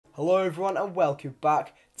Hello everyone and welcome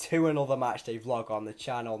back to another matchday vlog on the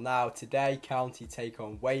channel. Now today County take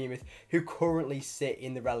on Weymouth, who currently sit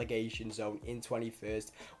in the relegation zone in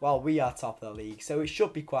 21st while we are top of the league, so it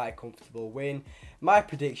should be quite a comfortable win. My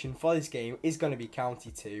prediction for this game is going to be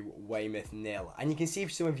County 2, Weymouth 0, and you can see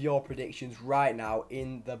some of your predictions right now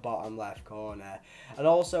in the bottom left corner. And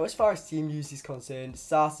also, as far as team use is concerned,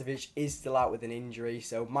 Sarcevic is still out with an injury,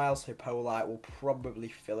 so Miles Hippolyte will probably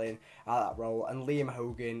fill in at that role, and Liam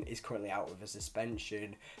Hogan is currently out with a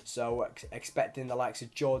suspension, so expecting the likes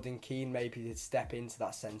of Jordan Keane maybe to step into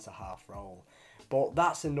that centre half role. But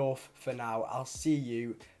that's enough for now. I'll see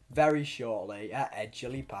you very shortly at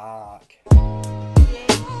Edgeley Park.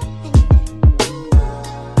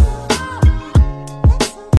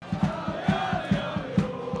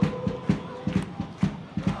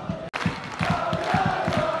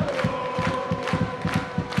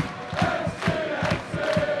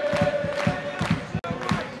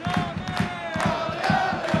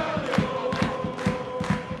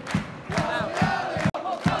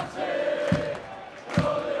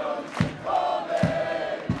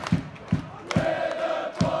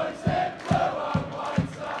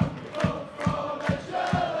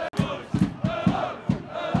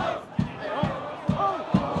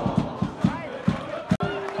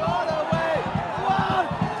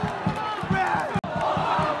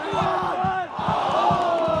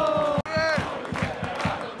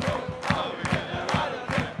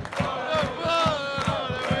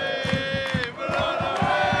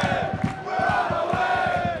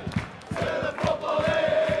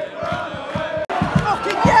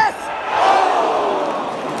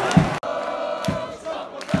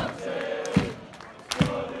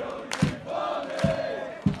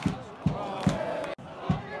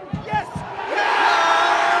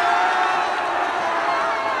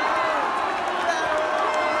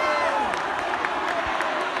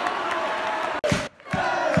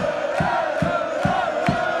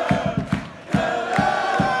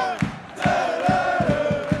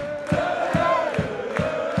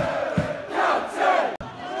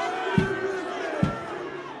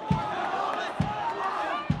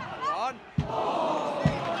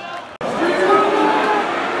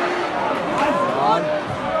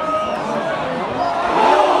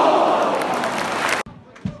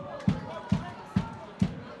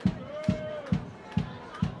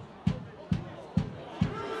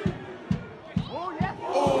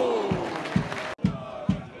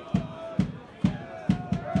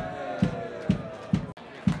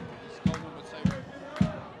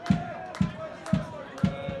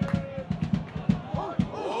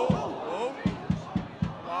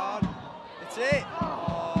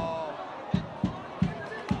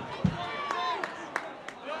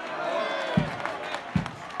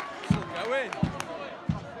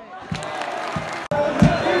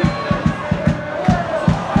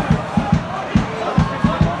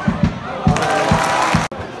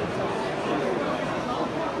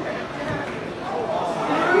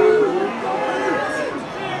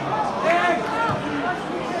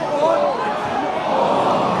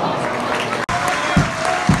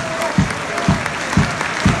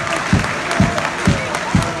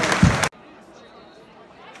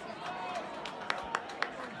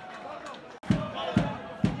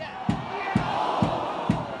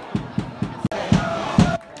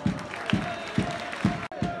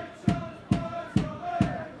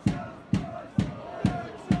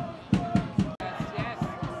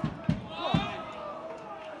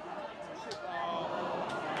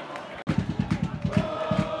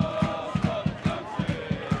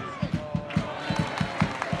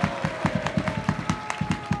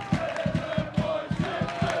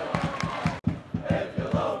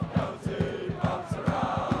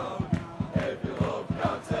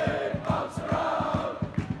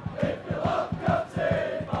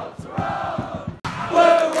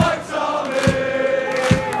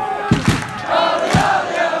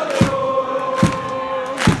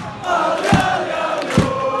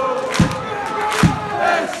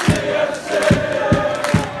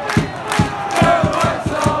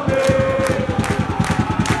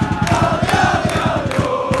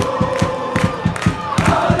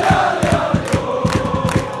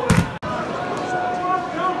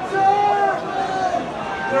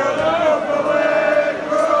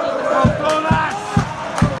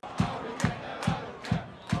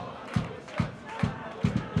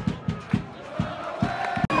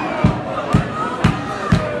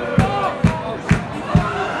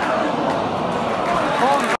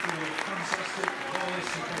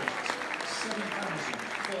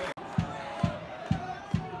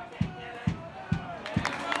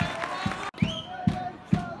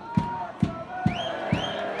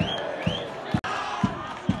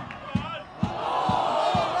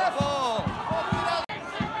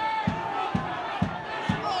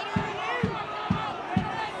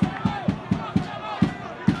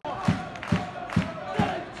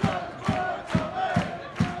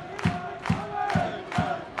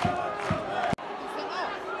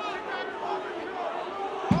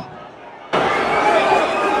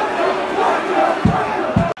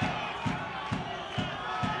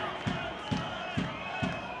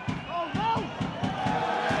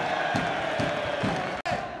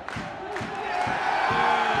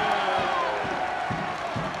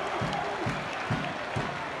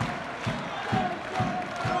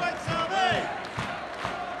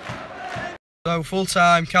 So full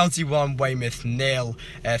time, County 1, Weymouth 0,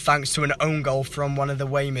 thanks to an own goal from one of the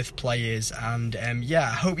Weymouth players. And yeah,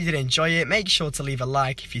 I hope you did enjoy it. Make sure to leave a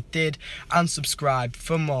like if you did, and subscribe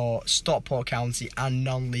for more Stockport County and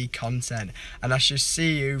non-league content. And I shall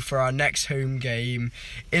see you for our next home game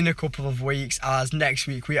in a couple of weeks, as next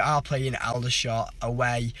week we are playing Aldershot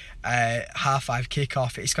away, 5:30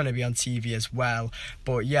 kickoff. It's going to be on TV as well.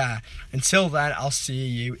 But yeah, until then, I'll see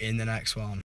you in the next one.